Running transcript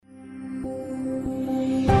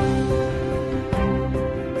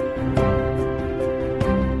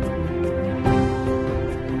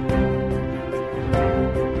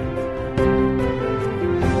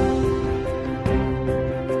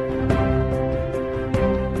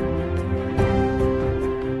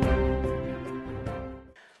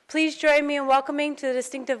please join me in welcoming to the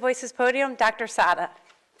Distinctive Voices podium, Dr. Sada.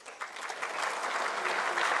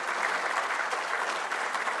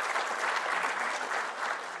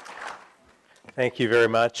 Thank you very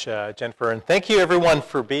much, Jennifer, and thank you everyone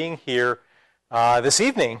for being here this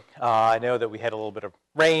evening. I know that we had a little bit of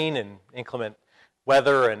rain and inclement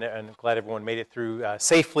weather, and I'm glad everyone made it through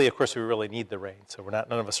safely. Of course, we really need the rain, so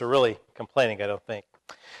none of us are really complaining, I don't think.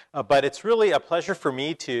 But it's really a pleasure for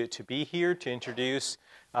me to be here to introduce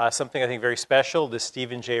something I think very special, the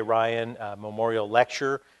Stephen J. Ryan Memorial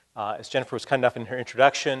Lecture. As Jennifer was kind enough in her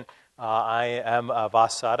introduction, I am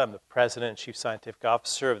Vas Sada. I'm the President and Chief Scientific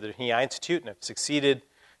Officer of the Doheny Eye Institute, and I've succeeded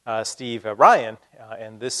Steve Ryan.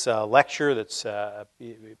 And this lecture that's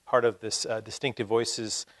part of this Distinctive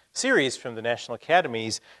Voices series from the National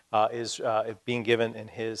Academies is being given in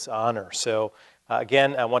his honor. So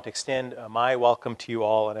again, I want to extend my welcome to you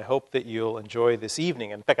all, and I hope that you'll enjoy this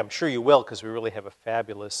evening. In fact, I'm sure you will, because we really have a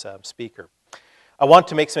fabulous speaker. I want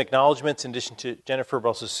to make some acknowledgments in addition to Jennifer, but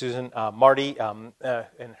also Susan, Marty,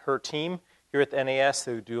 and her team here at the NAS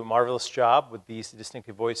who do a marvelous job with these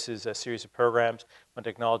Distinctive Voices series of programs. I want to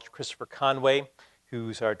acknowledge Christopher Conway,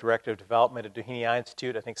 who's our Director of Development at Doheny Eye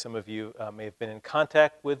Institute. I think some of you may have been in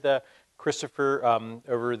contact with Christopher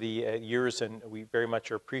over the years, and we very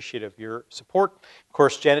much are appreciative of your support. Of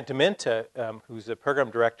course, Janet DeMint, who's the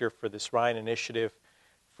Program Director for this Ryan Initiative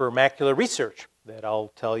for Macular Research that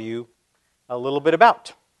I'll tell you a little bit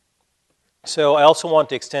about. So I also want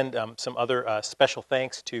to extend some other special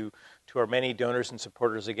thanks to our many donors and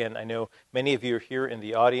supporters. Again, I know many of you are here in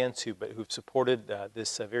the audience who've supported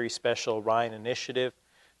this very special Ryan Initiative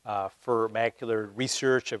for macular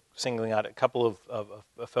research, singling out a couple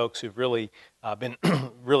of folks who've really been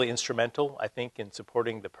really instrumental, I think, in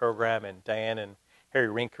supporting the program, and Diane and Harry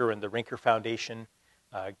Rinker and the Rinker Foundation,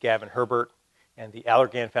 Gavin Herbert, and the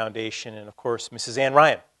Allergan Foundation, and of course, Mrs. Ann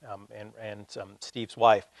Ryan, and Steve's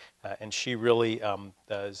wife. And she really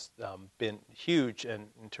has been huge in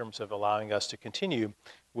terms of allowing us to continue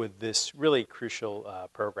with this really crucial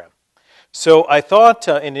program. So I thought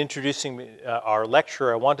in introducing our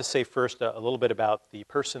lecturer, I want to say first a little bit about the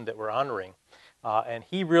person that we're honoring. And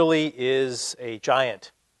he really is a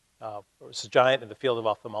giant. He's a giant in the field of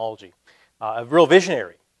ophthalmology, a real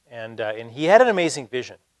visionary. And he had an amazing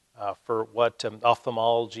vision for what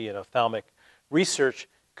ophthalmology and ophthalmic research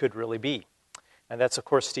could really be. And that's, of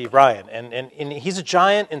course, Steve Ryan. And he's a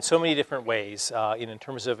giant in so many different ways. In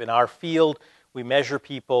terms of, in our field, we measure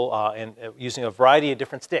people using a variety of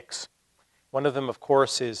different sticks. One of them, of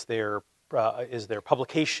course, is their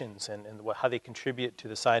publications and how they contribute to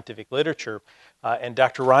the scientific literature. And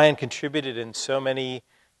Dr. Ryan contributed in so many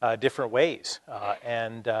different ways.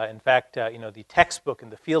 In fact, the textbook in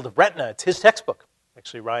the field of retina, it's his textbook.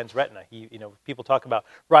 Actually, Ryan's Retina. People talk about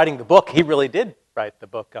writing the book. He really did write the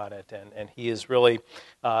book on it, and he is really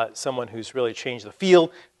someone who's really changed the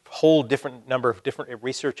field. Whole different number of different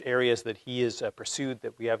research areas that he has pursued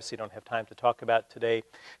that we obviously don't have time to talk about today.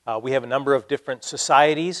 We have a number of different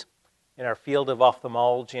societies in our field of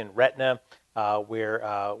ophthalmology and retina where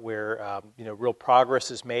real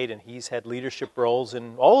progress is made, and he's had leadership roles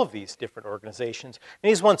in all of these different organizations, and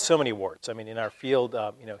he's won so many awards. I mean, in our field,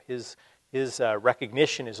 his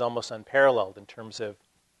recognition is almost unparalleled in terms of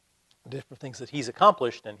the different things that he's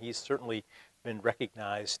accomplished, and he's certainly been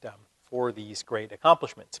recognized for these great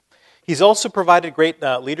accomplishments. He's also provided great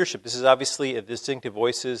leadership. This is obviously a Distinctive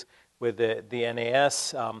Voices with the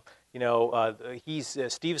NAS.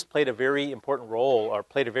 Steve's played a very important role,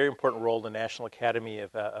 in the National Academy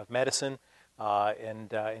of Medicine.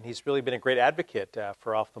 And he's really been a great advocate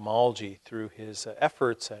for ophthalmology through his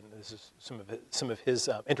efforts, and this is some of his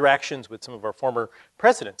interactions with some of our former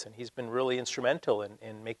presidents. And he's been really instrumental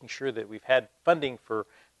in making sure that we've had funding for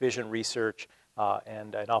vision research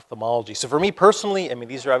and ophthalmology. So for me personally, I mean,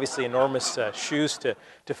 these are obviously enormous shoes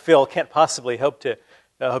to fill. Can't possibly hope to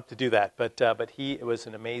do that. But he was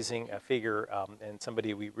an amazing figure and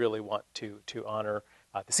somebody we really want to honor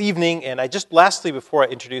this evening. And lastly, before I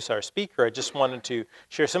introduce our speaker, I just wanted to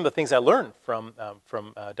share some of the things I learned from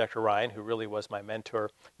Dr. Ryan, who really was my mentor,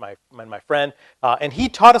 my friend. And he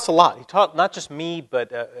taught us a lot. He taught not just me,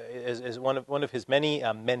 but as one of his many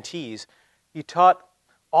mentees, he taught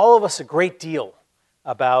all of us a great deal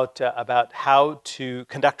about how to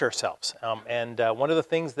conduct ourselves. And one of the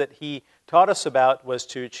things that he taught us about was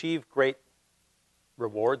to achieve great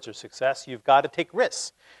rewards or success, you've got to take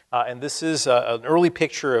risks. And this is an early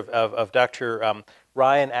picture of Dr.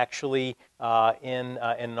 Ryan actually in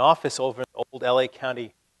an office over in the old LA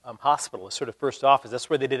County hospital, a sort of first office. That's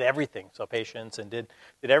where they did everything, saw patients and did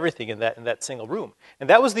everything in that single room. And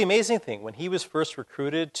that was the amazing thing. When he was first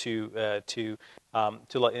recruited to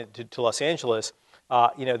Los Angeles,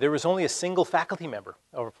 there was only a single faculty member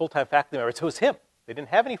or full-time faculty member. So it was him. They didn't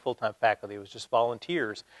have any full-time faculty. It was just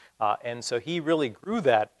volunteers. And so he really grew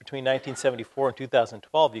that between 1974 and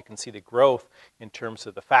 2012. You can see the growth in terms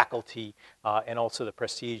of the faculty and also the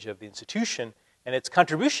prestige of the institution and its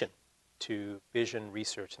contribution to vision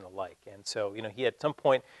research and the like. And so, he at some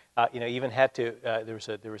point, even had to,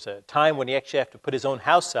 there was a time when he actually had to put his own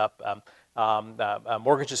house up,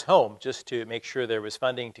 mortgage his home, just to make sure there was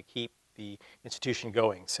funding to keep the institution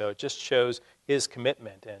going. So it just shows his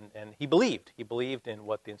commitment, and he believed in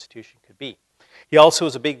what the institution could be. He also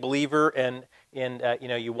was a big believer in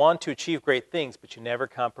you want to achieve great things, but you never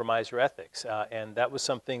compromise your ethics, and that was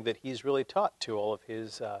something that he's really taught to all of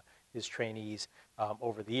his trainees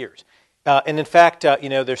over the years. And in fact,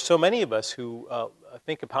 there's so many of us who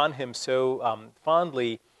think upon him so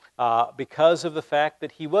fondly because of the fact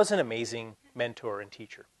that he was an amazing mentor and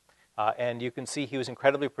teacher. And you can see he was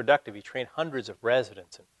incredibly productive. He trained hundreds of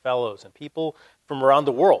residents and fellows and people from around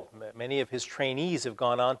the world. Many of his trainees have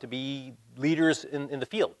gone on to be leaders in the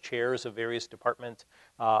field, chairs of various departments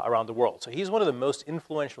around the world. So he's one of the most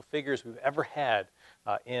influential figures we've ever had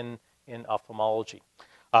in ophthalmology.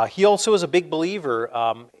 He also is a big believer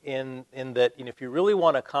in that if you really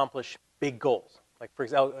want to accomplish big goals, like for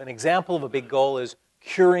example, an example of a big goal is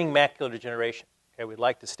curing macular degeneration. Okay, we'd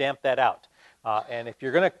like to stamp that out. And if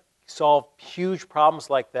you're going to solve huge problems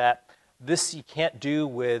like that, this you can't do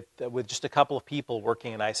with just a couple of people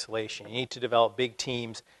working in isolation. You need to develop big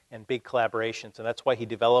teams and big collaborations, and that's why he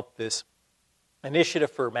developed this initiative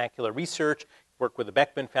for macular research, worked with the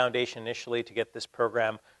Beckman Foundation initially to get this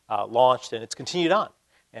program launched, and it's continued on.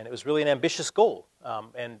 And it was really an ambitious goal.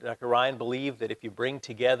 And Dr. Ryan believed that if you bring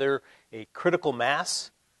together a critical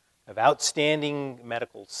mass of outstanding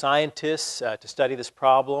medical scientists to study this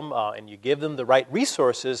problem, and you give them the right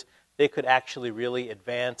resources, they could actually really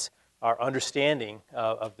advance our understanding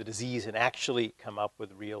of the disease and actually come up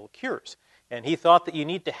with real cures. And he thought that you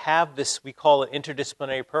need to have this, we call it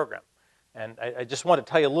interdisciplinary program. And I just want to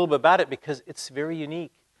tell you a little bit about it because it's very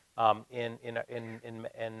unique in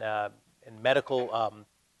medical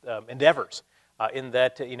endeavors. In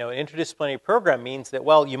that, an interdisciplinary program means that,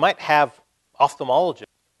 well, you might have ophthalmologists,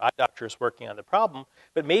 eye doctors working on the problem,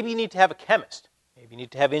 but maybe you need to have a chemist. Maybe you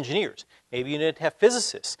need to have engineers. Maybe you need to have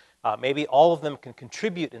physicists. Maybe all of them can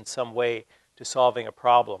contribute in some way to solving a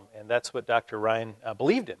problem. And that's what Dr. Ryan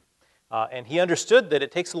believed in. And he understood that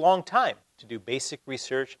it takes a long time to do basic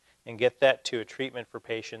research and get that to a treatment for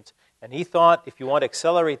patients. And he thought if you want to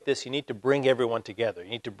accelerate this, you need to bring everyone together. You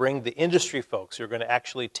need to bring the industry folks who are going to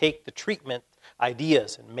actually take the treatment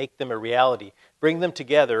ideas and make them a reality, bring them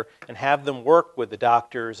together and have them work with the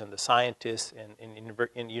doctors and the scientists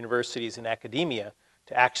in universities and academia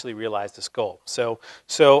to actually realize this goal. So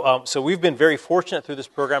we've been very fortunate through this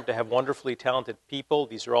program to have wonderfully talented people.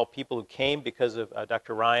 These are all people who came because of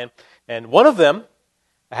Dr. Ryan. And one of them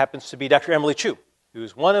happens to be Dr. Emily Chu,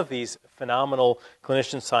 who's one of these phenomenal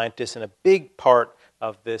clinician scientists and a big part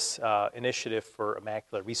of this initiative for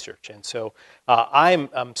macular research. And so I'm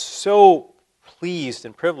so pleased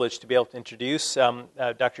and privileged to be able to introduce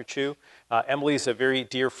Dr. Chu. Emily's a very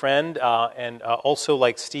dear friend and also,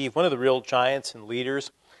 like Steve, one of the real giants and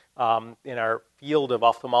leaders in our field of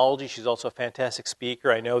ophthalmology. She's also a fantastic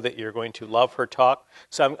speaker. I know that you're going to love her talk.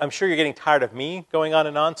 So I'm sure you're getting tired of me going on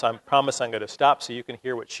and on, so I promise I'm going to stop so you can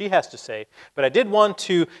hear what she has to say. But I did want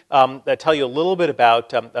to tell you a little bit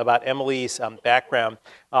about Emily's background.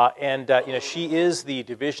 She is the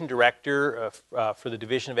division director for the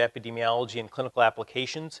Division of Epidemiology and Clinical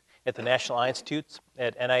Applications at the National Eye Institutes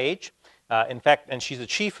at NIH. In fact, and she's the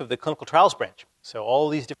chief of the clinical trials branch. So all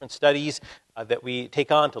these different studies that we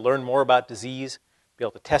take on to learn more about disease, be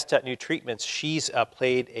able to test out new treatments, she's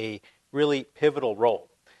played a really pivotal role.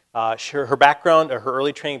 Her background, her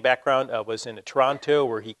early training background was in Toronto,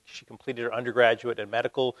 where she completed her undergraduate and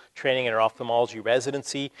medical training and her ophthalmology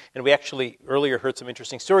residency. And we actually earlier heard some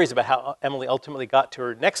interesting stories about how Emily ultimately got to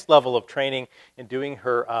her next level of training in doing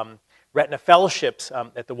her retina fellowships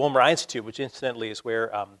at the Wilmer Eye Institute, which incidentally is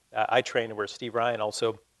where I trained and where Steve Ryan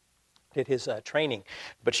also did his training.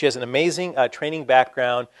 But she has an amazing training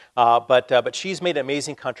background, but she's made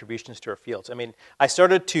amazing contributions to her fields. I mean, I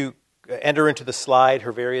started to enter into the slide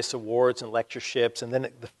her various awards and lectureships, and then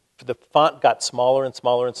the the font got smaller and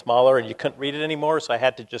smaller and smaller, and you couldn't read it anymore. So I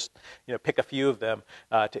had to just pick a few of them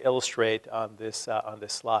to illustrate on this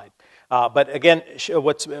slide. But again,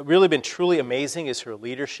 what's really been truly amazing is her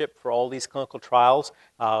leadership for all these clinical trials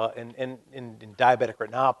in diabetic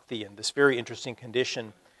retinopathy and this very interesting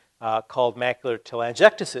condition called macular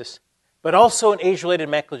telangiectasis, but also in age-related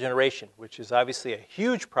macular degeneration, which is obviously a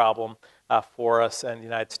huge problem for us in the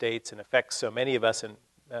United States and affects so many of us and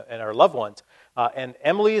our loved ones. And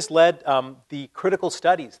Emily has led the critical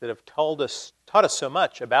studies that have taught us so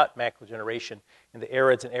much about macular degeneration in the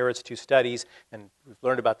AREDS and AREDS2 studies, and we've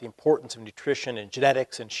learned about the importance of nutrition and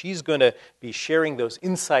genetics, and she's going to be sharing those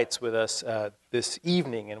insights with us this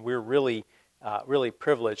evening, and we're really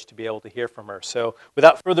privileged to be able to hear from her. So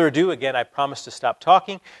without further ado, again, I promise to stop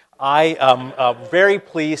talking. I am very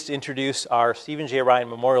pleased to introduce our Stephen J. Ryan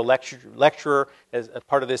Memorial Lecturer as a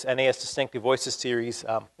part of this NAS Distinctive Voices series,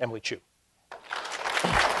 Emily Chu.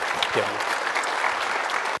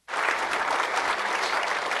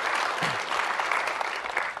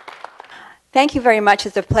 Thank you very much.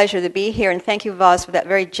 It's a pleasure to be here, and thank you, Voz, for that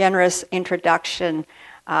very generous introduction.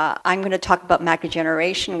 I'm going to talk about macular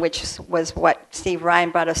degeneration, which was what Steve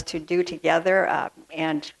Ryan brought us to do together,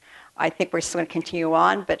 and I think we're still going to continue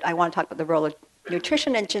on, but I want to talk about the role of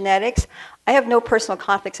nutrition and genetics. I have no personal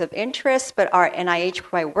conflicts of interest, but our NIH,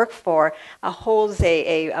 who I work for, holds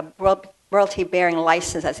a royalty-bearing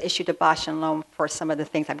license that's issued to Bausch & Lomb for some of the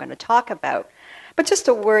things I'm going to talk about. But just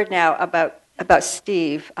a word now about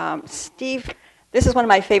Steve. Steve, this is one of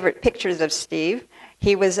my favorite pictures of Steve.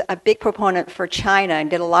 He was a big proponent for China and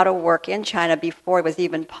did a lot of work in China before it was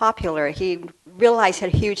even popular. He realized he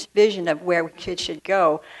had a huge vision of where kids should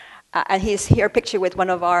go. And he's here pictured with one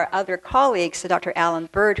of our other colleagues, Dr. Alan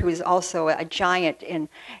Bird, who is also a giant in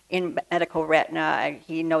medical retina.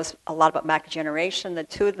 He knows a lot about macular degeneration. The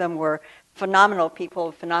two of them were phenomenal people,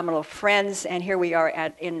 phenomenal friends, and here we are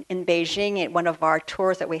in Beijing at one of our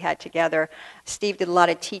tours that we had together. Steve did a lot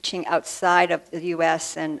of teaching outside of the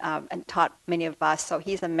U.S. and taught many of us, so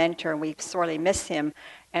he's a mentor, and we sorely miss him.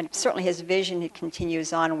 And certainly his vision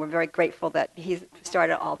continues on, and we're very grateful that he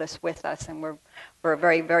started all this with us, and we're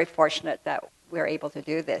very, very fortunate that we're able to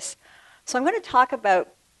do this. So I'm going to talk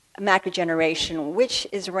about macular degeneration, which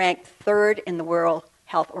is ranked third in the World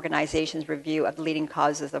Health Organization's review of the leading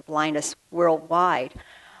causes of blindness worldwide.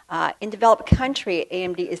 In developed country,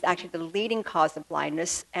 AMD is actually the leading cause of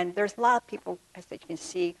blindness, and there's a lot of people, as you can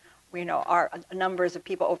see, our numbers of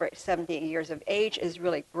people over 70 years of age is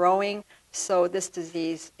really growing, so this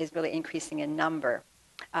disease is really increasing in number.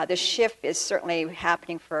 The shift is certainly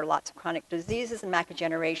happening for lots of chronic diseases, and macular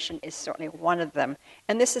degeneration is certainly one of them.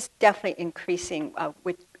 And this is definitely increasing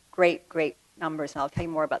with great, great numbers, and I'll tell you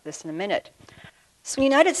more about this in a minute. So in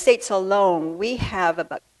the United States alone, we have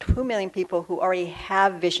about 2 million people who already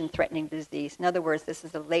have vision-threatening disease. In other words, this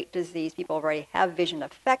is a late disease. People already have vision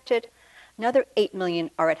affected. Another 8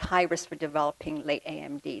 million are at high risk for developing late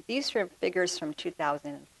AMD. These are figures from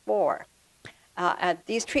 2004.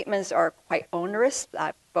 These treatments are quite onerous,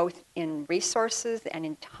 both in resources and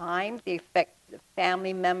in time. They affect the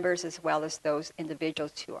family members as well as those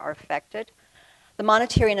individuals who are affected. The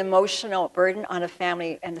monetary and emotional burden on a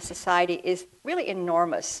family and the society is really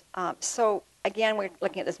enormous. So again, we're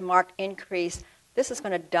looking at this marked increase. This is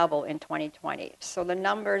going to double in 2020. So the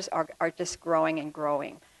numbers are just growing and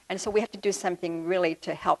growing. And so we have to do something really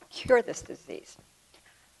to help cure this disease.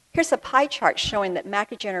 Here's a pie chart showing that macular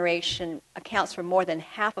degeneration accounts for more than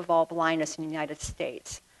half of all blindness in the United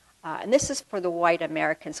States. And this is for the white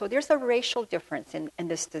Americans. So there's a racial difference in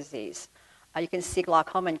this disease. You can see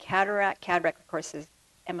glaucoma and cataract. Cataract, of course, is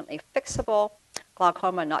eminently fixable.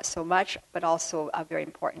 Glaucoma, not so much, but also a very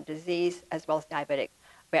important disease, as well as diabetic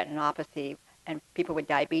retinopathy. And people with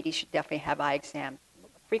diabetes should definitely have eye exams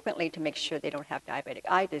frequently to make sure they don't have diabetic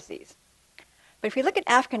eye disease. But if we look at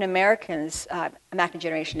African Americans, macular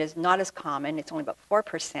degeneration is not as common. It's only about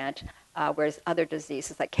 4%, whereas other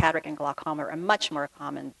diseases like cataract and glaucoma are much more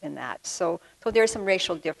common than that. So there are some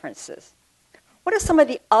racial differences. What are some of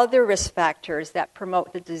the other risk factors that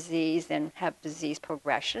promote the disease and have disease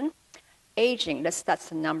progression? Aging, that's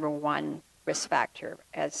the number one risk factor,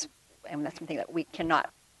 and that's something that we cannot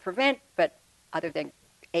prevent, but other than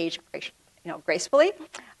age gracefully.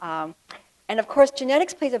 And of course,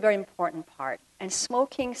 genetics plays a very important part. And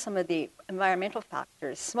smoking, some of the environmental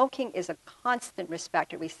factors. Smoking is a constant risk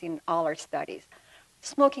factor we see in all our studies.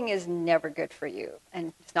 Smoking is never good for you,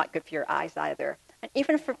 and it's not good for your eyes either. And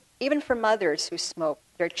even for mothers who smoke,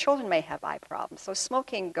 their children may have eye problems. So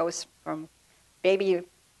smoking goes from baby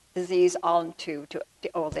disease on to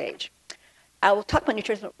old age. I will talk about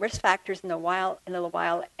nutritional risk factors in a little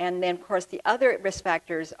while, and then, of course, the other risk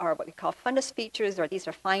factors are what we call fundus features, or these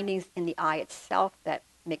are findings in the eye itself that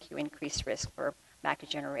make you increase risk for macular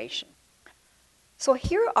degeneration. So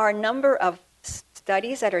here are a number of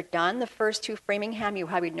studies that are done. The first two, Framingham, you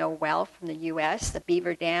probably know well from the U.S. The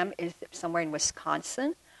Beaver Dam is somewhere in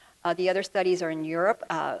Wisconsin. The other studies are in Europe.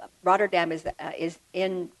 Rotterdam is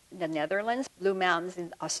in the Netherlands. Blue Mountains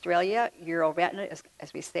in Australia. Euroretina,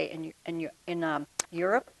 as we say in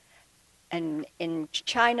Europe. And in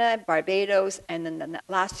China, Barbados, and then the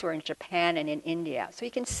last two are in Japan and in India. So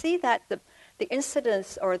you can see that the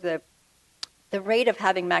incidence or the rate of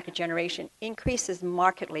having macular degeneration increases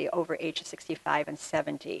markedly over age 65 and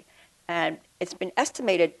 70. And it's been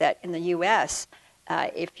estimated that in the U.S.,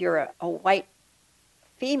 if you're a white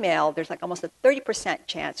female, there's like almost a 30%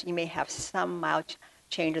 chance you may have some mild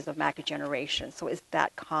changes of macular degeneration. So it's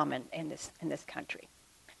that common in this country.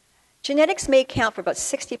 Genetics may account for about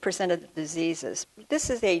 60% of the diseases. This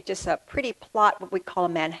is just a pretty plot, what we call a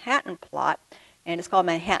Manhattan plot, and it's called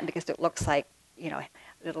Manhattan because it looks like,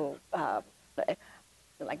 little,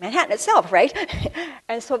 like Manhattan itself, right?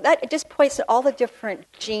 And so that it just points to all the different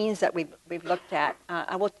genes that we've looked at.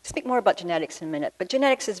 I will speak more about genetics in a minute, but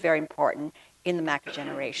genetics is very important in the macular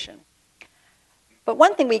degeneration. But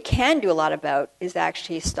one thing we can do a lot about is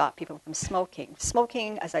actually stop people from smoking.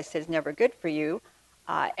 Smoking, as I said, is never good for you.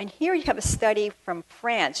 And here you have a study from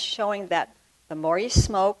France showing that the more you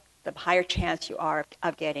smoke, the higher chance you are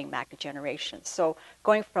of getting macular degeneration. So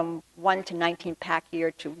going from 1 to 19 pack a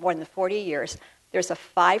year to more than 40 years, there's a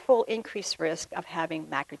 5-fold increased risk of having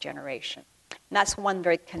macular degeneration. And that's one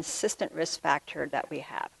very consistent risk factor that we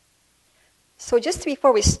have. So just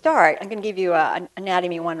before we start, I'm going to give you an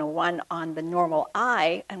Anatomy 101 on the normal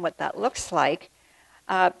eye and what that looks like.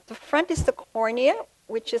 The front is the cornea,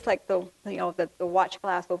 which is like the watch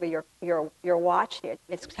glass over your watch. It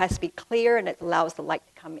has to be clear and it allows the light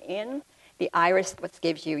to come in. The iris, what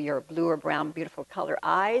gives you your blue or brown, beautiful color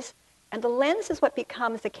eyes. And the lens is what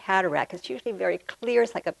becomes the cataract. It's usually very clear.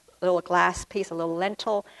 It's like a little glass piece, a little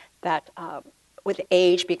lentil that with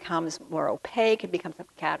age becomes more opaque. It becomes a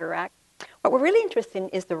cataract. What we're really interested in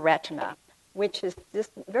is the retina, which is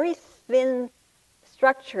this very thin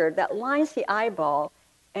structure that lines the eyeball,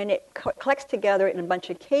 and it collects together in a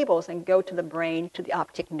bunch of cables and go to the brain, to the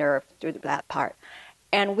optic nerve, through that part.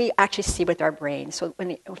 And we actually see with our brain. So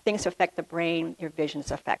when things affect the brain, your vision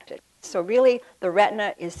is affected. So really, the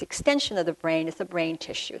retina is the extension of the brain. It's the brain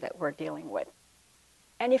tissue that we're dealing with.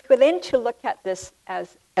 And if we're then to look at this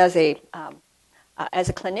as a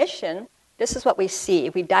clinician, this is what we see.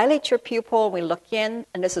 If we dilate your pupil, we look in,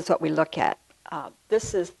 and this is what we look at.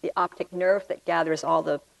 This is the optic nerve that gathers all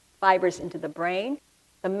the fibers into the brain.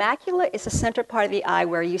 The macula is the center part of the eye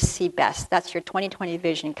where you see best. That's your 20/20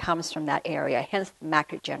 vision comes from that area, hence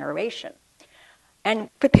macular degeneration. And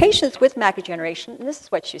for patients with macular degeneration, this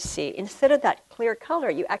is what you see. Instead of that clear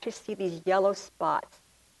color, you actually see these yellow spots.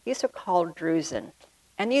 These are called drusen.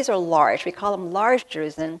 And these are large. We call them large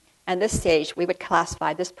drusen. And this stage, we would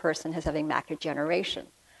classify this person as having macular degeneration.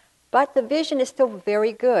 But the vision is still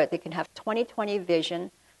very good. They can have 20/20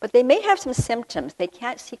 vision, but they may have some symptoms. They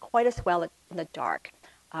can't see quite as well in the dark.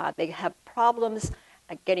 They have problems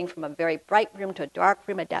getting from a very bright room to a dark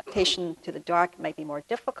room. Adaptation to the dark might be more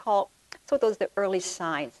difficult. So those are the early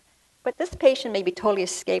signs. But this patient may be totally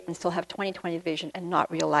escaped and still have 20/20 vision and not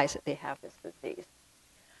realize that they have this disease.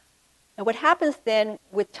 And what happens then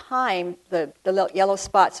with time, the yellow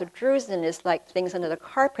spots of drusen is like things under the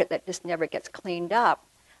carpet that just never gets cleaned up.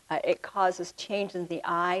 It causes change in the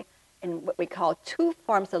eye in what we call two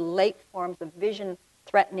forms of late forms of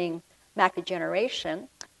vision-threatening macular degeneration.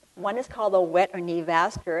 One is called the wet or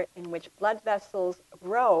neovascular, in which blood vessels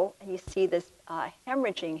grow, and you see this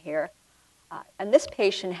hemorrhaging here. And this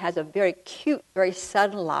patient has a very acute, very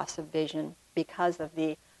sudden loss of vision because of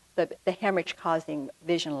the hemorrhage causing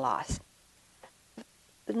vision loss.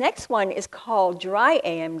 The next one is called dry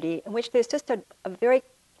AMD, in which there's just a very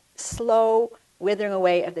slow withering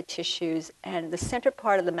away of the tissues, and the center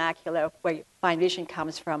part of the macula, where fine vision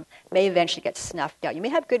comes from, may eventually get snuffed out. You may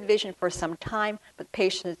have good vision for some time, but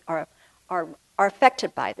patients are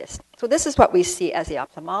affected by this. So this is what we see as the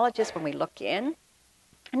ophthalmologist when we look in,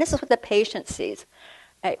 and this is what the patient sees.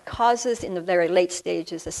 It causes, in the very late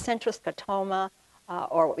stages, a central scotoma,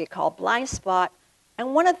 or what we call blind spot.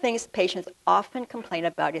 And one of the things patients often complain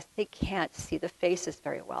about is they can't see the faces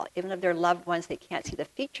very well. Even if they're loved ones, they can't see the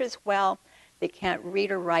features well. They can't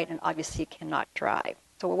read or write, and obviously cannot drive.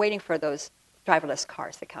 So we're waiting for those driverless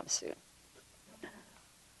cars to come soon.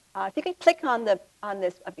 If you can click on this,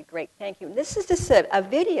 that'd be great. Thank you. This is just a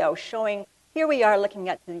video showing, here we are looking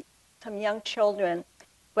at the some young children.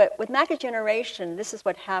 But with macular degeneration, this is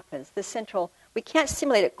what happens. We can't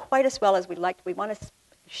simulate it quite as well as we'd like to. We want to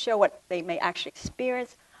show what they may actually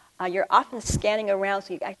experience. You're often scanning around,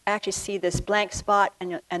 so you actually see this blank spot,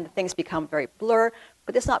 and the things become very blurred.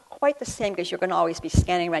 But it's not quite the same because you're going to always be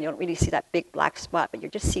scanning around. You don't really see that big black spot, but you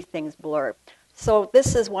just see things blurred. So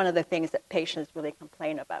this is one of the things that patients really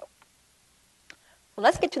complain about. So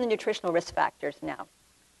let's get to the nutritional risk factors now.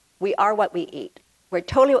 We are what we eat. We're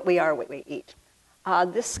totally what we eat.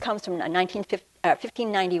 This comes from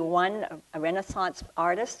 1591, a Renaissance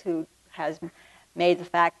artist who has made the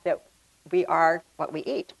fact that we are what we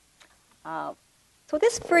eat. So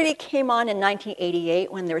this really came on in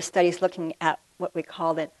 1988 when there were studies looking at what we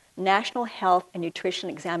call the National Health and Nutrition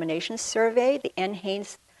Examination Survey, the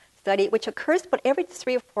NHANES study, which occurs about every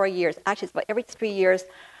 3 or 4 years. Actually, it's about every 3 years.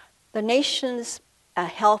 The nation's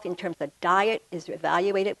health in terms of diet is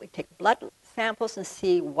evaluated. We take blood samples and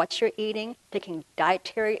see what you're eating, taking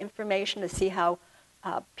dietary information to see how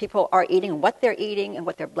people are eating, what they're eating, and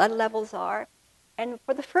what their blood levels are. And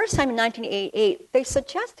for the first time in 1988, they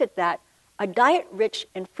suggested that a diet rich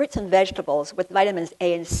in fruits and vegetables with vitamins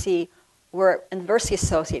A and C were inversely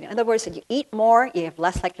associated. In other words, if you eat more, you have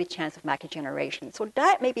less likely chance of macular degeneration. So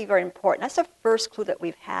diet may be very important. That's the first clue that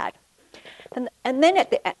we've had. And then at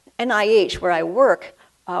the NIH, where I work,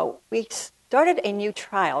 we started a new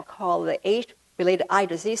trial called the Age-Related Eye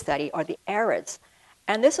Disease Study, or the AREDS.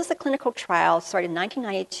 And this was a clinical trial started in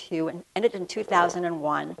 1992 and ended in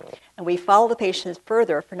 2001. And we followed the patients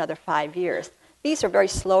further for another 5 years. These are very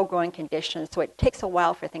slow-growing conditions, so it takes a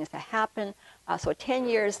while for things to happen. So 10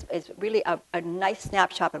 years is really a nice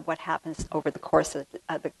snapshot of what happens over the course of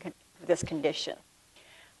this condition.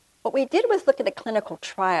 What we did was look at a clinical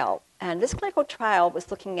trial, and this clinical trial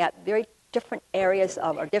was looking at very different areas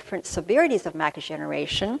or different severities of macular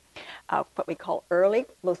degeneration, what we call early.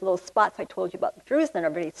 Those little spots I told you about drusen are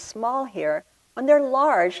very small here. When they're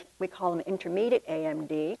large, we call them intermediate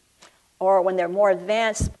AMD, or when they're more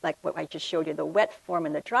advanced, like what I just showed you, the wet form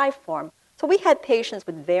and the dry form. So we had patients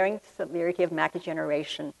with varying severity of macular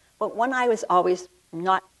degeneration, but one eye was always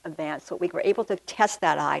not advanced, so we were able to test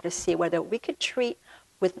that eye to see whether we could treat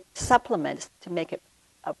with supplements to make it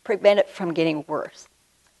prevent it from getting worse.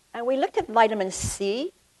 And we looked at vitamin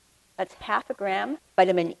C, that's 0.5 gram,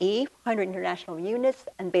 vitamin E, 100 international units,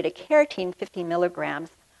 and beta-carotene, 50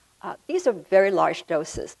 milligrams. These are very large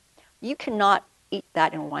doses. You cannot eat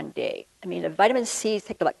that in one day. I mean, the vitamin C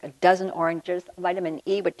take like a dozen oranges. Vitamin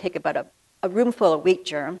E would take about a roomful of wheat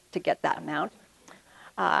germ to get that amount.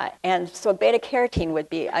 And so beta-carotene would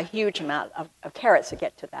be a huge amount of carrots to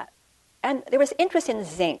get to that. And there was interest in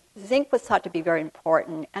zinc. Zinc was thought to be very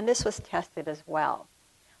important, and this was tested as well.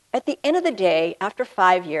 At the end of the day, after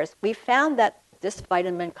 5 years, we found that this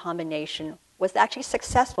vitamin combination was actually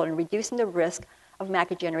successful in reducing the risk of macular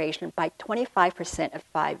degeneration by 25% at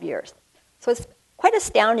 5 years. So it's quite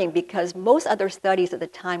astounding because most other studies at the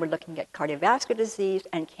time were looking at cardiovascular disease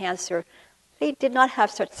and cancer. They did not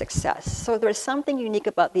have such success. So there was something unique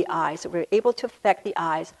about the eyes, that we were able to affect the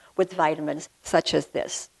eyes with vitamins such as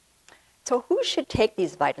this. So who should take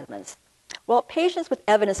these vitamins? Well, patients with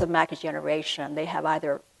evidence of macular degeneration, they have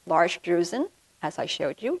either large drusen, as I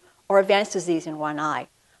showed you, or advanced disease in one eye.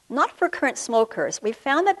 Not for current smokers. We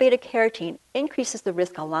found that beta-carotene increases the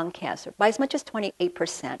risk of lung cancer by as much as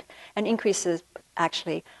 28% and increases,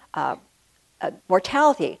 actually,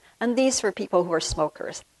 mortality. And these for people who are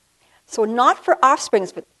smokers. So not for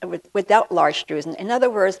offsprings without large drusen. In other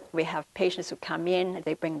words, we have patients who come in,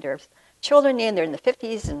 they bring their children in, they're in the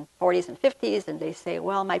 50s and 40s and 50s, and they say,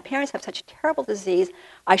 well, my parents have such a terrible disease,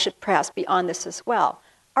 I should perhaps be on this as well.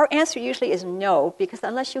 Our answer usually is no, because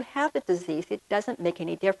unless you have the disease, it doesn't make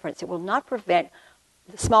any difference. It will not prevent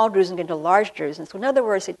the small drusen into large drusen. So in other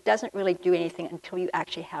words, it doesn't really do anything until you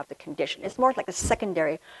actually have the condition. It's more like a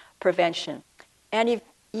secondary prevention. And if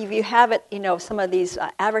you have it, some of these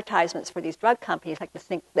advertisements for these drug companies like to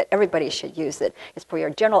think that everybody should use it. It's for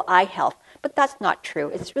your general eye health. But that's not true.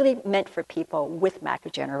 It's really meant for people with macular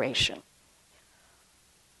degeneration.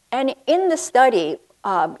 And in the study,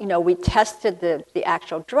 we tested the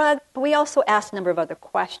actual drug, but we also asked a number of other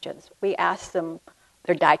questions. We asked them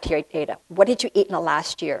their dietary data. What did you eat in the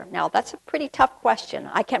last year? Now, that's a pretty tough question.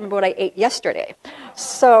 I can't remember what I ate yesterday.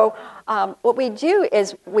 So what we do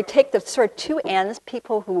is we take the sort of two ends,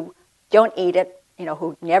 people who don't eat it,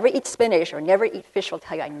 who never eat spinach or never eat fish will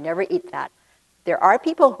tell you, I never eat that. There are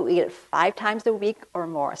people who eat it 5 times a week or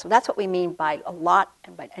more. So that's what we mean by a lot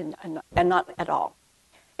and not at all.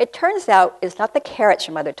 It turns out it's not the carrots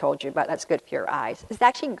your mother told you about that's good for your eyes. It's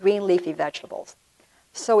actually green leafy vegetables.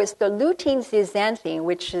 So it's the lutein zeaxanthin,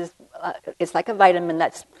 which is it's like a vitamin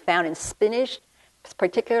that's found in spinach,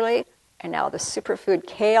 particularly, and now the superfood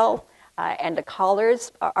kale and the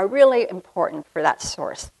collards are really important for that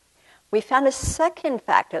source. We found a second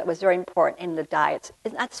factor that was very important in the diets,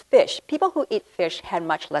 and that's fish. People who eat fish had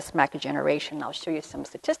much less macular degeneration. I'll show you some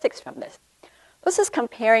statistics from this. This is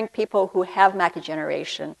comparing people who have macular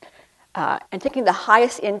degeneration and taking the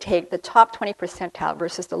highest intake, the top 20 percentile,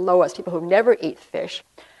 versus the lowest, people who never eat fish.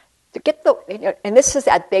 To get and this is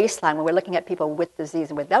at baseline when we're looking at people with disease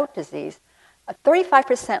and without disease.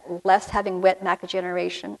 35% less having wet macular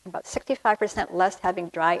degeneration, about 65% less having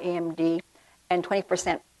dry AMD, and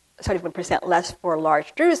 21% less for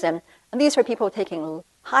large drusen. And these are people taking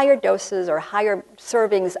higher doses or higher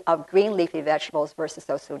servings of green leafy vegetables versus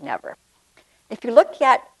those who never. If you look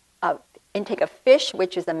at intake of fish,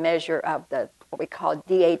 which is a measure of what we call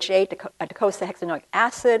DHA, docosahexaenoic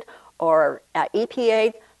acid, or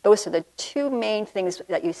EPA, those are the two main things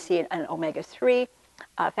that you see in omega-3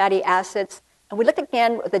 fatty acids. And we look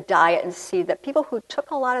again at the diet and see that people who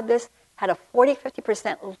took a lot of this had a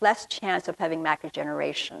 40-50% less chance of having macular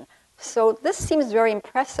degeneration. So this seems very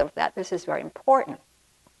impressive that this is very important.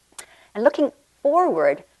 And looking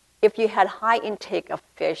forward, if you had high intake of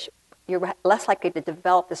fish, you're less likely to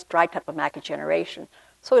develop this dry type of macular degeneration.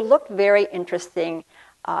 So it looked very interesting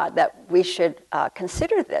that we should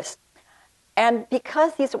consider this. And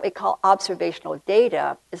because these are what we call observational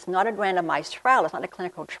data, it's not a randomized trial, it's not a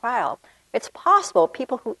clinical trial, it's possible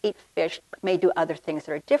people who eat fish may do other things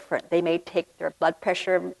that are different. They may take their blood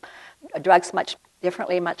pressure drugs much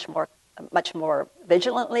differently, much more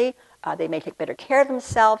vigilantly. They may take better care of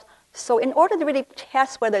themselves. So in order to really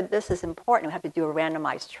test whether this is important, we have to do a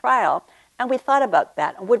randomized trial. And we thought about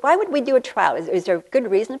that. Why would we do a trial? Is there a good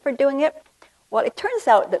reason for doing it? Well, it turns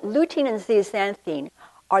out that lutein and zeaxanthine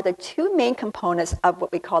are the two main components of what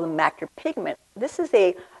we call the macular pigment. This is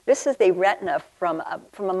a retina from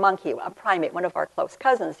a monkey, a primate, one of our close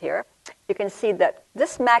cousins here. You can see that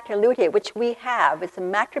this macular luteate, which we have, it's a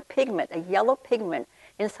macular pigment, a yellow pigment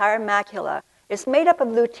inside our macula. It's made up of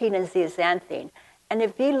lutein and zeaxanthine. And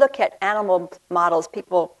if you look at animal models,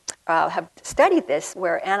 people have studied this,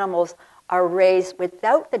 where animals are raised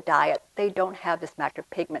without the diet, they don't have this macular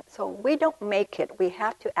pigment. So we don't make it. We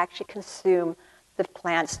have to actually consume the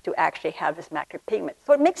plants to actually have this macular pigment.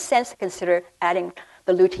 So it makes sense to consider adding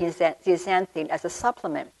the lutein zeaxanthine as a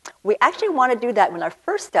supplement. We actually want to do that in our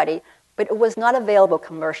first study, but it was not available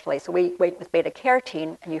commercially. So we went with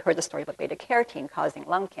beta-carotene, and you heard the story about beta-carotene causing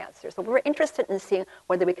lung cancer. So we're interested in seeing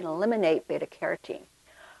whether we can eliminate beta-carotene.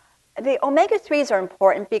 The omega-3s are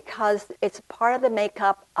important because it's part of the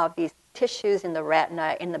makeup of these tissues in the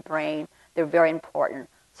retina, in the brain. They're very important.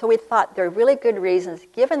 So we thought there are really good reasons,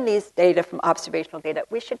 given these data from observational data,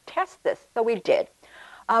 we should test this. So we did.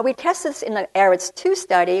 We tested this in the AREDS-2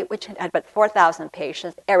 study, which had about 4,000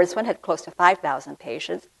 patients. AREDS-1 had close to 5,000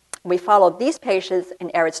 patients. We followed these patients in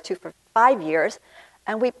AREDS-2 for 5 years,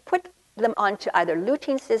 and we put them onto either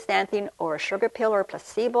lutein zeaxanthine or a sugar pill or a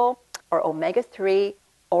placebo, or omega-3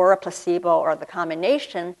 or a placebo or the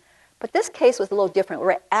combination. But this case was a little different.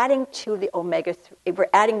 We're adding omega-3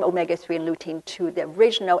 and lutein to the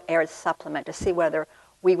original AREDS supplement to see whether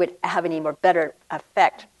we would have any more better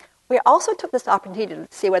effect. We also took this opportunity to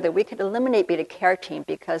see whether we could eliminate beta-carotene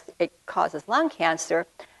because it causes lung cancer.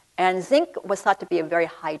 And zinc was thought to be a very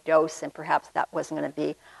high dose, and perhaps that wasn't going to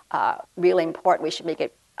be really important. We should make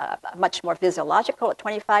it much more physiological at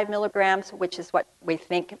 25 milligrams, which is what we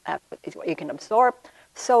think is what you can absorb.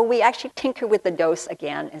 So we actually tinker with the dose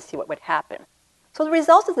again and see what would happen. So the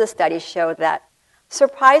results of this study show that,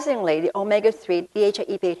 surprisingly, the omega-3 DHA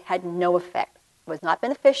EPA had no effect. It was not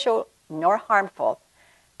beneficial nor harmful.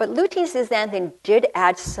 But lutein zeaxanthine did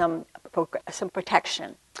add some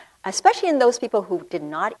protection, especially in those people who did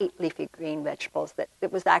not eat leafy green vegetables, that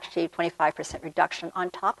it was actually a 25% reduction on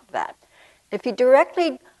top of that. If you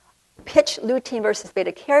directly pitch lutein versus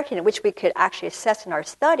beta-carotene, which we could actually assess in our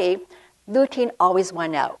study, lutein always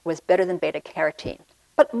won out, was better than beta-carotene.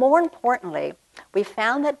 But more importantly, we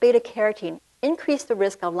found that beta-carotene increased the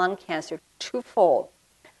risk of lung cancer twofold.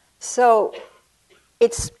 So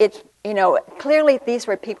clearly these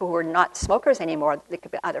were people who were not smokers anymore. They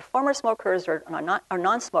could be either former smokers or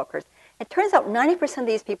non-smokers. It turns out 90% of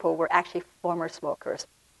these people were actually former smokers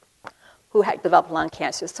who had developed lung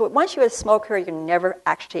cancer. So once you're a smoker, you're never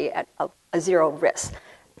actually at a zero risk.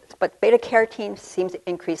 But beta-carotene seems to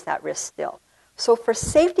increase that risk still. So for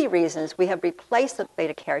safety reasons, we have replaced the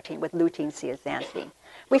beta-carotene with lutein zeaxanthine.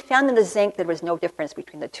 We found in the zinc there was no difference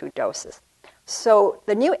between the two doses. So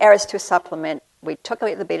the new AREDS-2 supplement, we took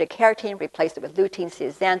away the beta-carotene, replaced it with lutein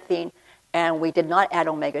zeaxanthine, and we did not add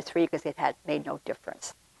omega-3 because it had made no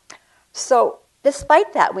difference. So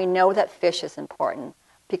despite that, we know that fish is important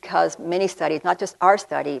because many studies, not just our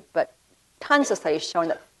study, but tons of studies showing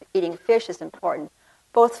that eating fish is important,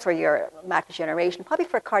 both for your macular degeneration, probably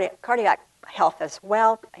for cardiac health as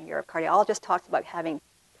well. And your cardiologist talks about having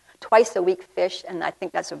twice a week fish, and I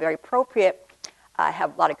think that's very appropriate.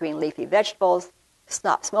 Have a lot of green leafy vegetables.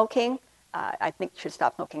 Stop smoking. I think you should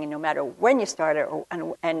stop smoking no matter when you start it,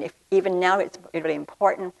 and if even now it's really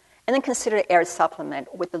important. And then consider air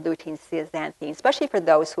supplement with the lutein zeaxanthin, especially for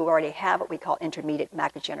those who already have what we call intermediate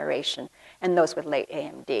macular degeneration and those with late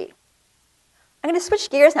AMD. I'm going to switch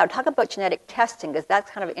gears now, talk about genetic testing, because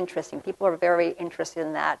that's kind of interesting. People are very interested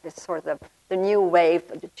in that. It's sort of the new wave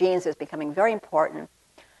of the genes is becoming very important.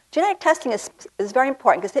 Genetic testing is very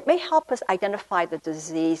important because it may help us identify the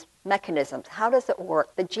disease mechanisms. How does it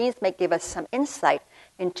work? The genes may give us some insight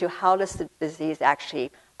into how does the disease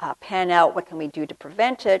actually pan out, what can we do to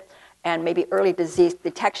prevent it, and maybe early disease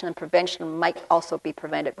detection and prevention might also be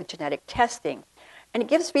prevented with genetic testing. And it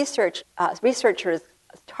gives researchers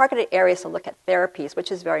targeted areas to look at therapies,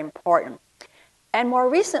 which is very important. And more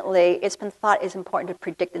recently, it's been thought is important to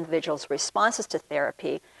predict individuals' responses to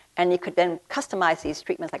therapy, and you could then customize these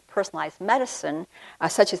treatments like personalized medicine,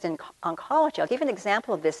 such as in oncology. I'll give you an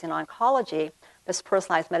example of this in oncology. This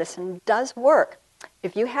personalized medicine does work.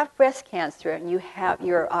 If you have breast cancer and you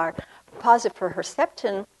are positive for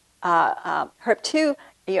Herceptin, HER2,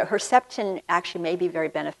 Herceptin actually may be very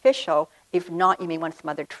beneficial. If not, you may want some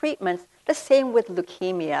other treatments. The same with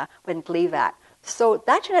leukemia, with Gleevec. So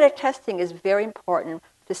that genetic testing is very important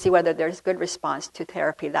to see whether there's good response to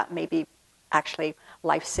therapy that may be actually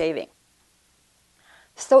life-saving.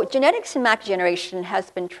 So genetics in macular degeneration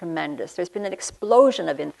has been tremendous. There's been an explosion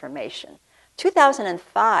of information.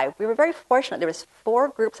 2005, we were very fortunate. There was 4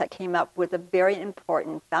 groups that came up with a very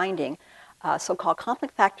important finding, so-called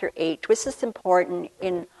complex factor H, which is important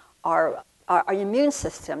in our immune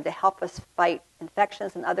system to help us fight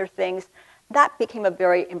infections and other things. That became a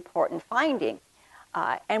very important finding.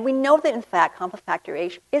 And we know that, in fact, complex factor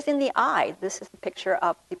H is in the eye. This is a picture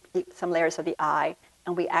of some layers of the eye,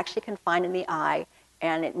 and we actually can find in the eye,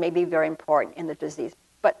 and it may be very important in the disease.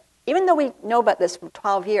 But even though we know about this for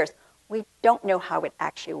 12 years, we don't know how it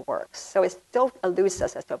actually works. So it still eludes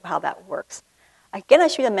us as to how that works. Again, I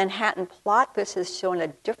show you the Manhattan plot. This is showing the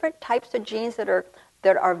different types of genes that are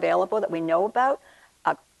available that we know about.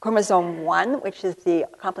 Chromosome 1, which is the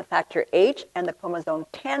complex factor H, and the chromosome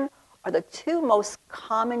 10 are the 2 most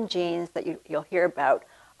common genes that you'll hear about.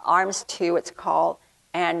 ARMS2, it's called,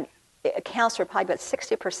 and it accounts for probably about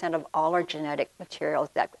 60% of all our genetic materials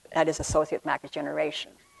that is associated with macular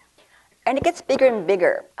degeneration. And it gets bigger and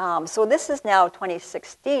bigger. So this is now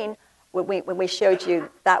 2016. When we showed you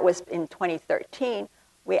that was in 2013,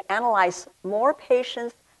 we analyzed more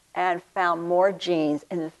patients and found more genes.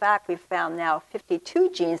 And in fact, we found now 52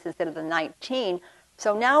 genes instead of the 19.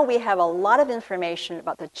 So now we have a lot of information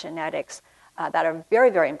about the genetics that are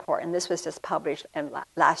very, very important. This was just published in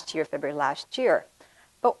February last year.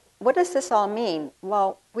 But what does this all mean?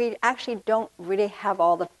 Well, we actually don't really have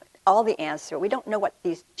all the answer. We don't know what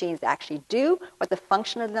these genes actually do, what the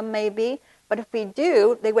function of them may be. But if we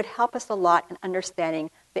do, they would help us a lot in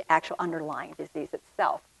understanding the actual underlying disease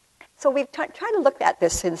itself. So we've tried to look at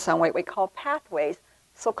this in some way, we call pathways.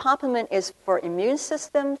 So complement is for immune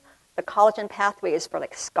systems, the collagen pathway is for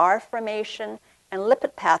like scar formation, and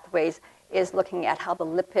lipid pathways is looking at how the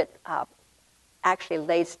lipid actually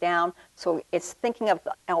lays down. So it's thinking of,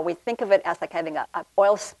 we think of it as like having an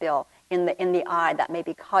oil spill in the eye that may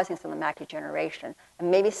be causing some of the macular degeneration. And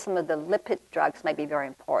maybe some of the lipid drugs might be very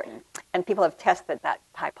important. And people have tested that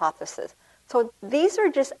hypothesis. So these are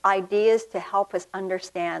just ideas to help us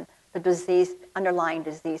understand the disease, underlying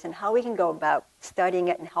disease, and how we can go about studying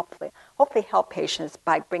it and hopefully help patients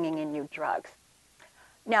by bringing in new drugs.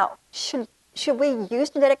 Now, should we use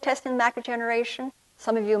genetic testing in macular degeneration?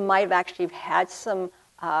 Some of you might have actually had some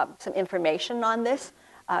information on this.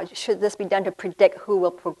 Should this be done to predict who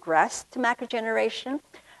will progress to macular degeneration?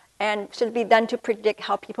 And should it be done to predict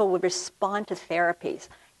how people will respond to therapies?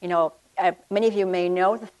 You know, many of you may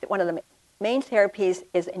know one of the main therapies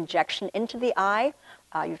is injection into the eye.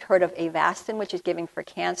 You've heard of Avastin, which is given for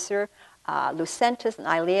cancer. Lucentis and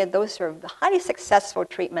Eylea, those are highly successful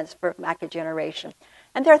treatments for macular degeneration.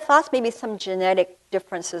 And there are thoughts maybe some genetic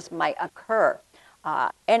differences might occur.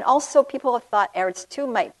 And also people have thought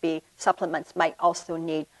AREDS2 supplements might also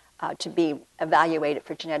need to be evaluated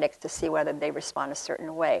for genetics to see whether they respond a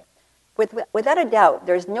certain way. Without a doubt,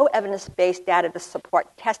 there's no evidence-based data to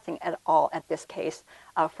support testing at all at this case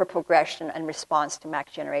for progression and response to macular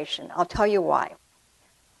degeneration. I'll tell you why.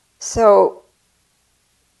 So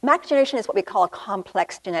macular degeneration is what we call a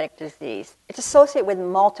complex genetic disease. It's associated with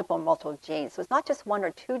multiple genes. So it's not just one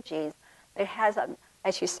or two genes. It has,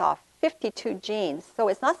 as you saw, 52 genes. So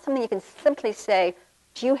it's not something you can simply say,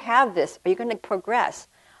 do you have this? Are you going to progress?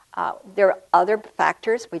 There are other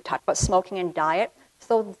factors. We talked about smoking and diet.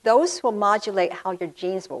 So those will modulate how your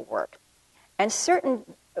genes will work. And certain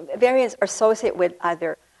variants are associated with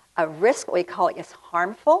either a risk, what we call it, is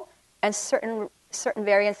harmful, and certain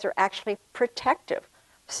variants are actually protective.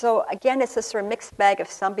 So again, it's a sort of mixed bag of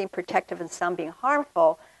some being protective and some being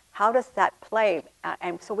harmful. How does that play?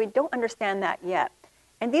 And so we don't understand that yet.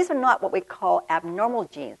 And these are not what we call abnormal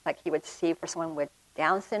genes, like you would see for someone with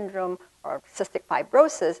Down syndrome or cystic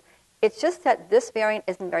fibrosis. It's just that this variant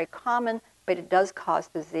isn't very common, but it does cause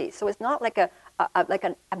disease. So it's not like a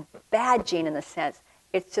bad gene in the sense.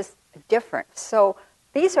 It's just different. So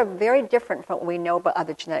these are very different from what we know about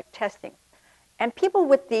other genetic testing. And people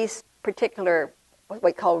with these particular, what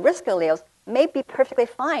we call risk alleles, may be perfectly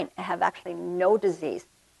fine and have actually no disease.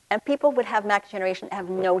 And people would have macular degeneration and have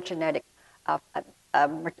no genetic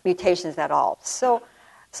mutations at all. So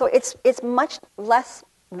it's much less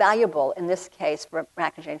valuable in this case for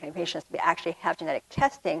macular degeneration patients to actually have genetic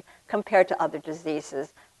testing compared to other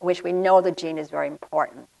diseases, which we know the gene is very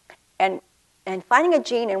important. And finding a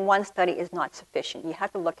gene in one study is not sufficient. You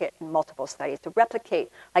have to look at in multiple studies to replicate.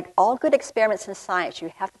 Like all good experiments in science,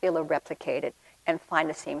 you have to be able to replicate it and find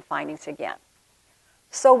the same findings again.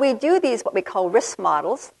 So we do these, what we call risk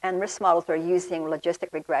models, and risk models are using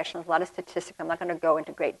logistic regressions, a lot of statistics. I'm not going to go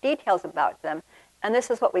into great details about them. And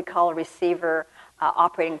this is what we call a receiver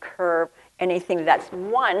operating curve. Anything that's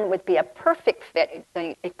 1 would be a perfect fit.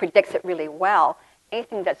 It predicts it really well.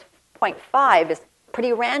 Anything that's 0.5 is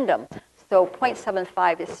pretty random. So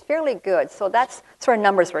 0.75 is fairly good. So that's sort of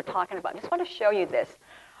numbers we're talking about. I just want to show you this.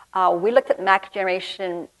 We looked at macular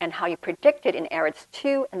degeneration and how you predict it in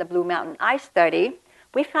ARIDS-2 and the Blue Mountain Eye study.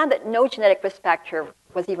 We found that no genetic risk factor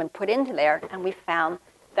was even put into there, and we found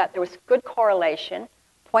that there was good correlation.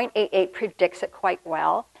 0.88 predicts it quite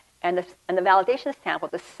well. And the validation sample,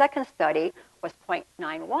 the second study, was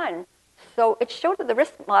 0.91. So it showed that the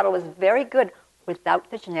risk model was very good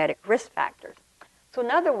without the genetic risk factors. So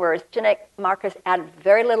in other words, genetic markers add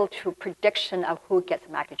very little to prediction of who gets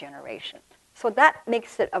macular degeneration. So that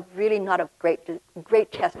makes it a really not a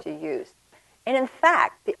great test to use. And in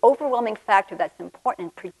fact, the overwhelming factor that's important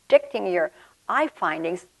in predicting your eye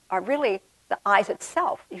findings are really the eyes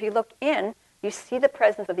itself. If you look in, you see the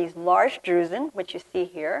presence of these large drusen, which you see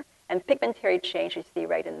here, and pigmentary change you see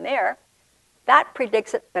right in there. That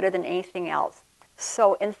predicts it better than anything else.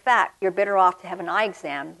 So in fact, you're better off to have an eye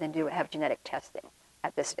exam than to have genetic testing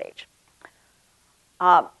at this stage.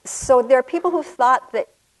 So there are people who thought that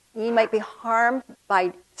you might be harmed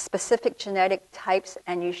by specific genetic types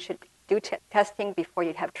and you should do testing before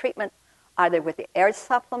you have treatment, either with the AIRS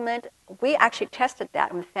supplement. We actually tested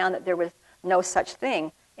that and found that there was no such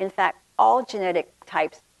thing. In fact, all genetic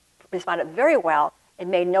types responded very well. It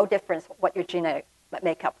made no difference what your genetic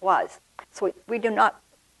makeup was. So we do not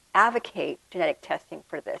advocate genetic testing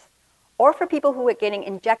for this. Or for people who are getting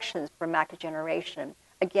injections for macular degeneration.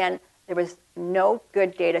 Again, there was no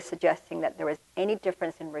good data suggesting that there was any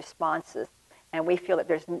difference in responses. And we feel that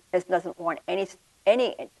this doesn't warrant any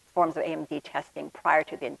forms of AMD testing prior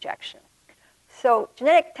to the injection. So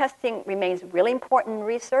genetic testing remains really important in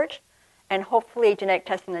research. And hopefully genetic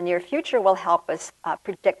testing in the near future will help us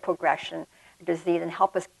predict progression of disease and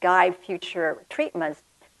help us guide future treatments.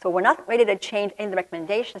 So we're not ready to change any of the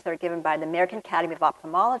recommendations that are given by the American Academy of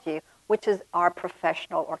Ophthalmology, which is our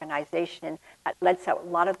professional organization that lets out a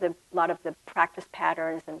lot of the practice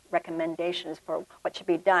patterns and recommendations for what should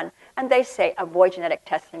be done. And they say avoid genetic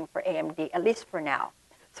testing for AMD, at least for now.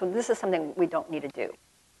 So this is something we don't need to do.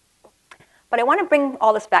 But I want to bring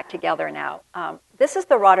all this back together now. This is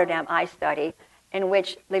the Rotterdam Eye Study, in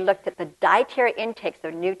which they looked at the dietary intakes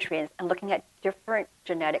of nutrients and looking at different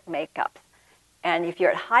genetic makeups. And if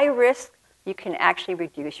you're at high risk, you can actually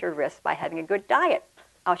reduce your risk by having a good diet.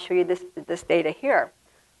 I'll show you this data here.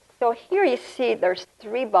 So here you see there's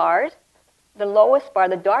 3 bars. The lowest bar,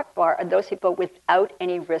 the dark bar, are those people without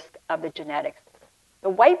any risk of the genetics. The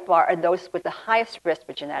white bar are those with the highest risk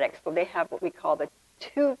for genetics. So they have what we call the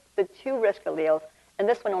two risk alleles, and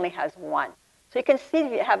this one only has 1. So you can see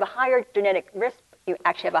if you have a higher genetic risk, you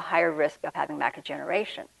actually have a higher risk of having macular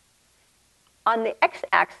degeneration. On the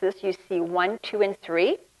x-axis, you see 1, 2, and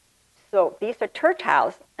 3. So these are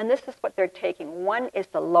tertiles, and this is what they're taking. 1 is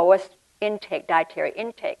the lowest intake, dietary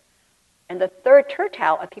intake. And the third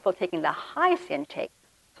tertile are people taking the highest intake.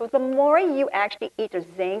 So the more you actually eat of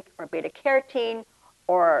zinc or beta-carotene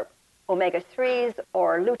or omega-3s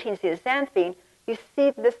or lutein zeaxanthin, you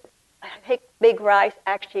see this big rise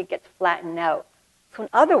actually gets flattened out. So in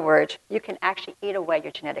other words, you can actually eat away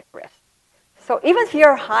your genetic risk. So even if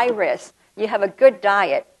you're high risk, you have a good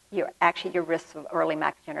diet, your risk of early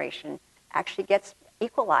macular degeneration actually gets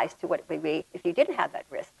equalized to what it would be if you didn't have that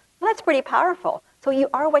risk. Well, that's pretty powerful. So you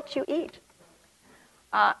are what you eat.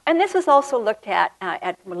 And this was also looked at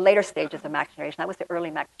later stages of macular degeneration. That was the early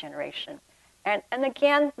macular degeneration. And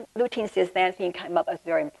again, lutein zeaxanthine came up as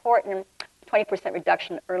very important, 20%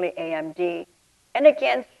 reduction in early AMD. And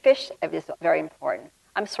again, fish is very important.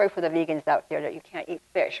 I'm sorry for the vegans out there that you can't eat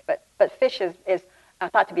fish, but fish is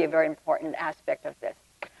thought to be a very important aspect of this.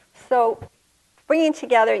 So bringing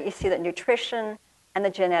together, you see that nutrition and the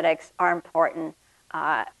genetics are important.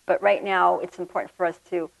 But right now, it's important for us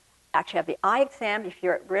to actually have the eye exam. If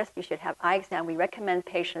you're at risk, you should have eye exam. We recommend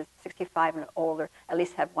patients 65 and older at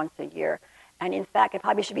least have once a year. And in fact, it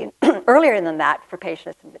probably should be earlier than that for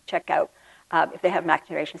patients to check out if they have macular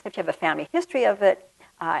degeneration, if you have a family history of it,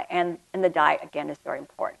 and the diet, again, is very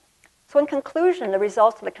important. So in conclusion, the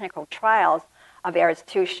results of the clinical trials of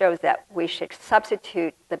AREDS2 shows that we should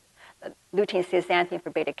substitute the lutein zeaxanthine for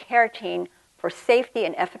beta-carotene for safety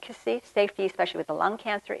and efficacy, safety especially with the lung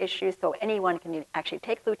cancer issues, so anyone can actually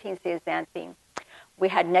take lutein zeaxanthine. We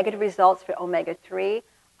had negative results for omega-3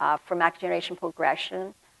 for macular degeneration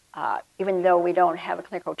progression, even though we don't have a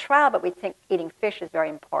clinical trial, but we think eating fish is very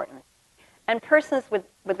important. And persons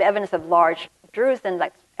with evidence of large drusen,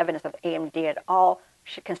 like evidence of AMD at all,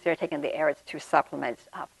 should consider taking the AREDS2 supplements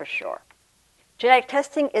for sure. Genetic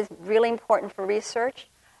testing is really important for research.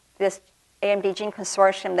 This AMD Gene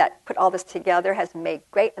Consortium that put all this together has made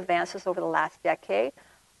great advances over the last decade.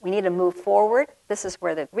 We need to move forward. This is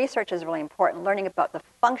where the research is really important, learning about the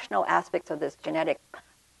functional aspects of this genetic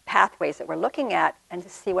pathways that we're looking at and to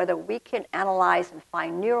see whether we can analyze and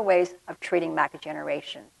find newer ways of treating macular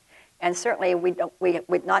degeneration. And certainly we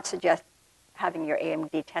would not suggest having your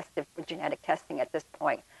AMD tested for genetic testing at this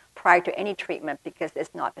point prior to any treatment because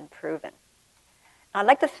it's not been proven. I'd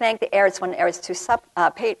like to thank the AREDS1 and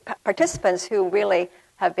AREDS2 participants who really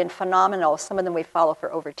have been phenomenal. Some of them we follow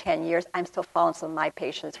for over 10 years. I'm still following some of my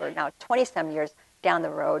patients who are now 20-some years down the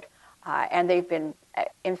road. And they've been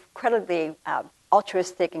incredibly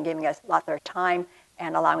altruistic in giving us a lot of their time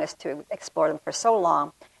and allowing us to explore them for so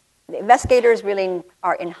long. The investigators really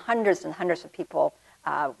are in hundreds and hundreds of people.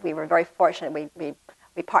 We were very fortunate.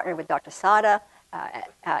 We partnered with Dr. Sada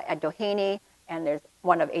at Doheny, and there's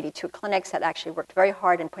one of 82 clinics that actually worked very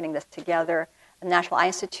hard in putting this together. The National Eye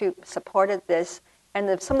Institute supported this,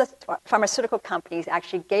 and some of the pharmaceutical companies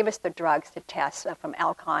actually gave us the drugs to test from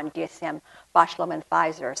Alcon, DSM, Bausch Lomb, and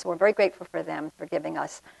Pfizer. So we're very grateful for them for giving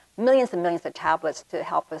us millions and millions of tablets to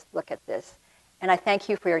help us look at this. And I thank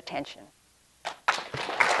you for your attention.